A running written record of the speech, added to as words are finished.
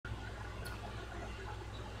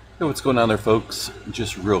Hey, what's going on there, folks?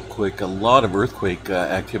 Just real quick, a lot of earthquake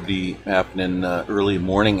activity happening early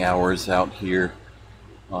morning hours out here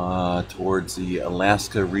towards the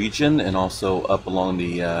Alaska region, and also up along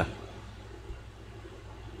the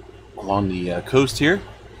coast here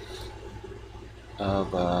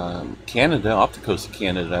of Canada, off the coast of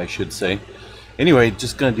Canada, I should say. Anyway,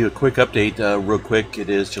 just going to do a quick update real quick.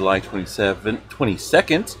 It is July 22nd,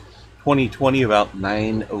 2020, about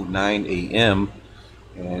 9:09 a.m.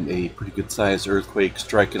 and a pretty good sized earthquake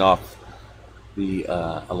striking off the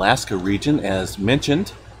Alaska region. As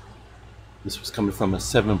mentioned, this was coming from a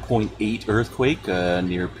 7.8 earthquake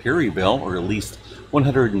near Perryville, or at least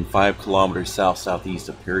 105 kilometers southeast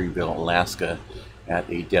of Perryville, Alaska, at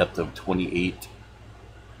a depth of 28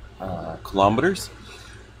 kilometers.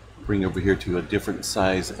 Bring over here to a different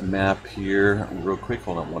size map here real quick.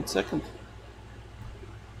 Hold on one second,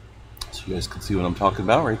 so you guys can see what I'm talking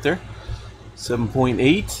about right there.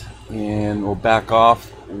 7.8, and we'll back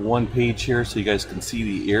off one page here so you guys can see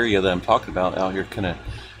the area that I'm talking about out here, kind of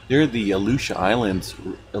near the Aleutian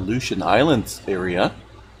Islands area.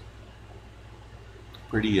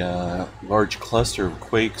 Pretty large cluster of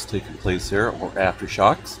quakes taking place there, or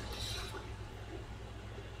aftershocks.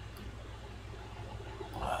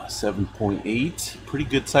 7.8, pretty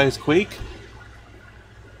good sized quake.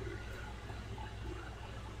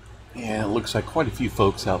 And it looks like quite a few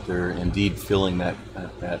folks out there indeed feeling that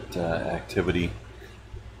activity.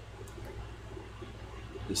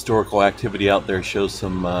 Historical activity out there shows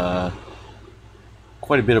some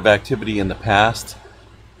quite a bit of activity in the past.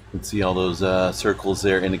 You can see all those circles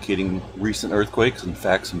there indicating recent earthquakes. In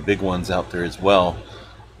fact, some big ones out there as well,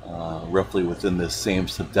 roughly within this same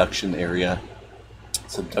subduction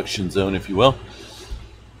zone, if you will.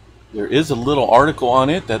 There is a little article on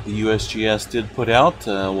it that the USGS did put out.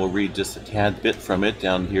 We'll read just a tad bit from it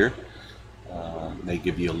down here. They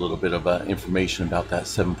give you a little bit of information about that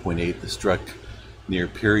 7.8 that struck near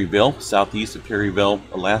Perryville, southeast of Perryville,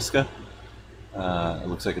 Alaska. It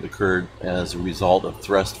looks like it occurred as a result of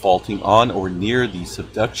thrust faulting on or near the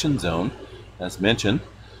subduction zone, as mentioned,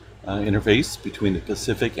 interface between the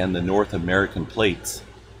Pacific and the North American plates.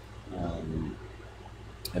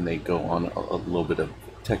 And they go on a little bit of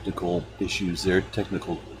technical issues there,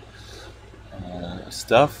 technical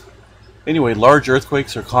stuff. Anyway, large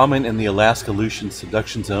earthquakes are common in the Alaska-Aleutian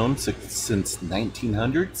subduction zone since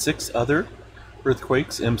 1900. 6 other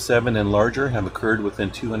earthquakes, M7 and larger, have occurred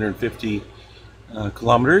within 250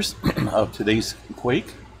 kilometers of today's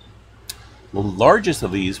quake. The largest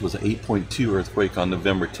of these was an 8.2 earthquake on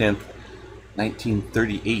November 10th,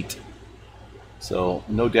 1938. So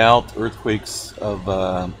no doubt earthquakes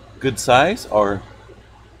of good size are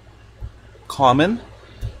common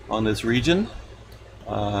on this region.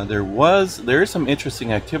 There is some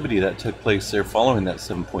interesting activity that took place there following that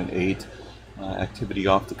 7.8 activity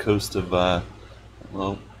off the coast of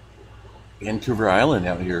Vancouver Island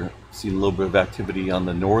out here. Seen a little bit of activity on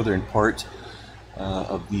the northern part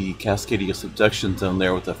of the Cascadia subduction zone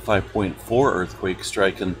there, with a 5.4 earthquake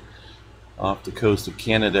striking off the coast of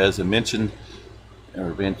Canada, as I mentioned,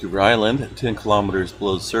 or Vancouver Island, 10 kilometers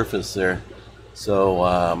below the surface there.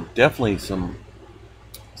 So definitely some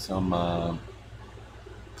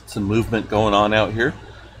movement going on out here.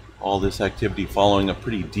 All this activity following a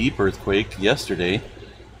pretty deep earthquake yesterday.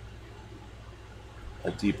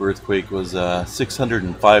 A deep earthquake was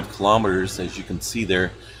 605 kilometers, as you can see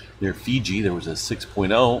there, near Fiji. There was a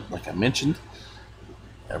 6.0, like I mentioned.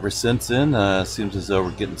 Ever since then, seems as though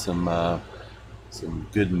we're getting some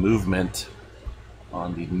good movement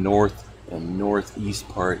on the north and northeast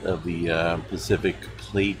part of the Pacific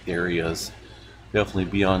plate areas. Definitely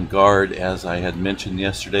be on guard, as I had mentioned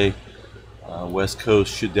yesterday. West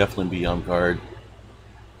Coast should definitely be on guard,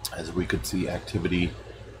 as we could see activity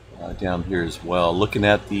down here as well. Looking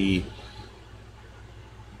at the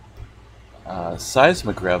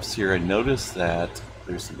seismographs here, I noticed that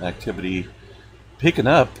there's some activity picking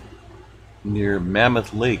up near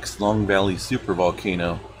Mammoth Lake's Long Valley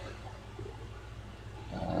supervolcano.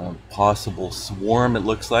 Possible swarm, it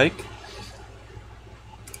looks like.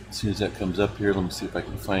 As soon as that comes up here, let me see if I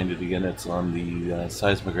can find it again. It's on the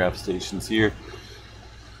seismograph stations here,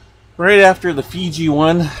 right after the Fiji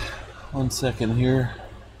one. One second here,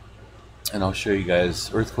 and I'll show you guys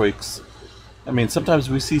earthquakes. I mean, sometimes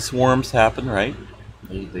we see swarms happen, right?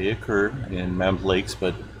 They occur in Mammoth Lakes,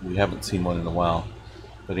 but we haven't seen one in a while.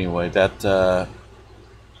 But anyway, that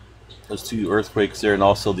those 2 earthquakes there, and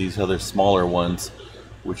also these other smaller ones,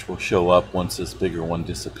 which will show up once this bigger one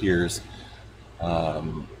disappears,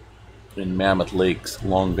 in Mammoth Lake's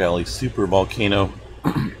Long Valley supervolcano.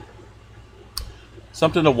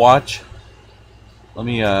 Something to watch. Let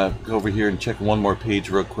me go over here and check one more page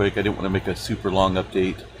real quick. I didn't want to make a super long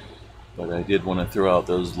update, but I did want to throw out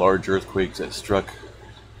those large earthquakes that struck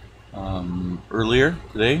earlier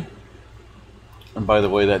today. And by the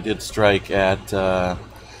way, that did strike at,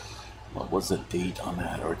 what was the date on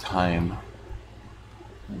that, or time?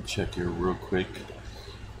 Let me check here real quick.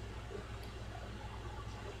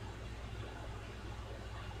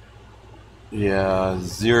 Yeah,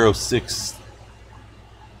 0612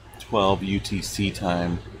 UTC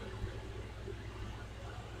time.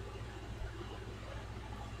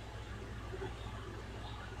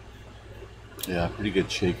 Yeah, pretty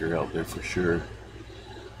good shaker out there for sure.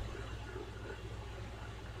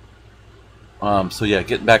 So yeah,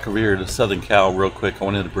 getting back over here to Southern Cal real quick, I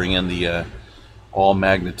wanted to bring in the all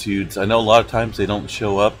magnitudes. I know a lot of times they don't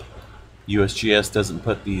show up. USGS doesn't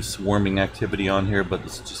put the swarming activity on here, but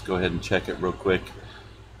let's just go ahead and check it real quick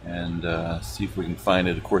and see if we can find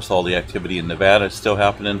it. Of course, all the activity in Nevada is still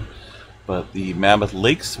happening, but the Mammoth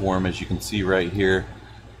Lake swarm, as you can see right here,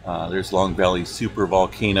 there's Long Valley super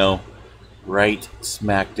volcano right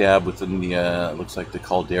smack dab within the looks like the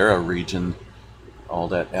caldera region. All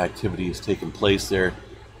that activity is taking place there.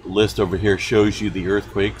 The list over here shows you the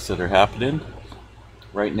earthquakes that are happening.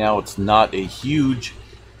 Right now it's not a huge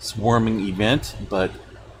swarming event, but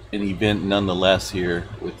an event nonetheless here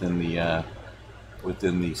within the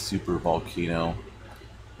super volcano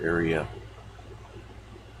area.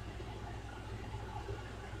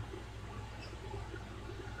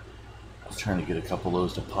 I was trying to get a couple of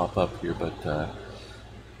those to pop up here, but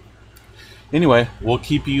anyway, we'll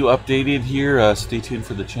keep you updated here. Stay tuned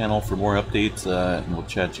for the channel for more updates, and we'll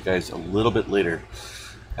chat you guys a little bit later.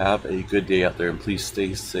 Have a good day out there, and please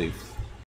stay safe.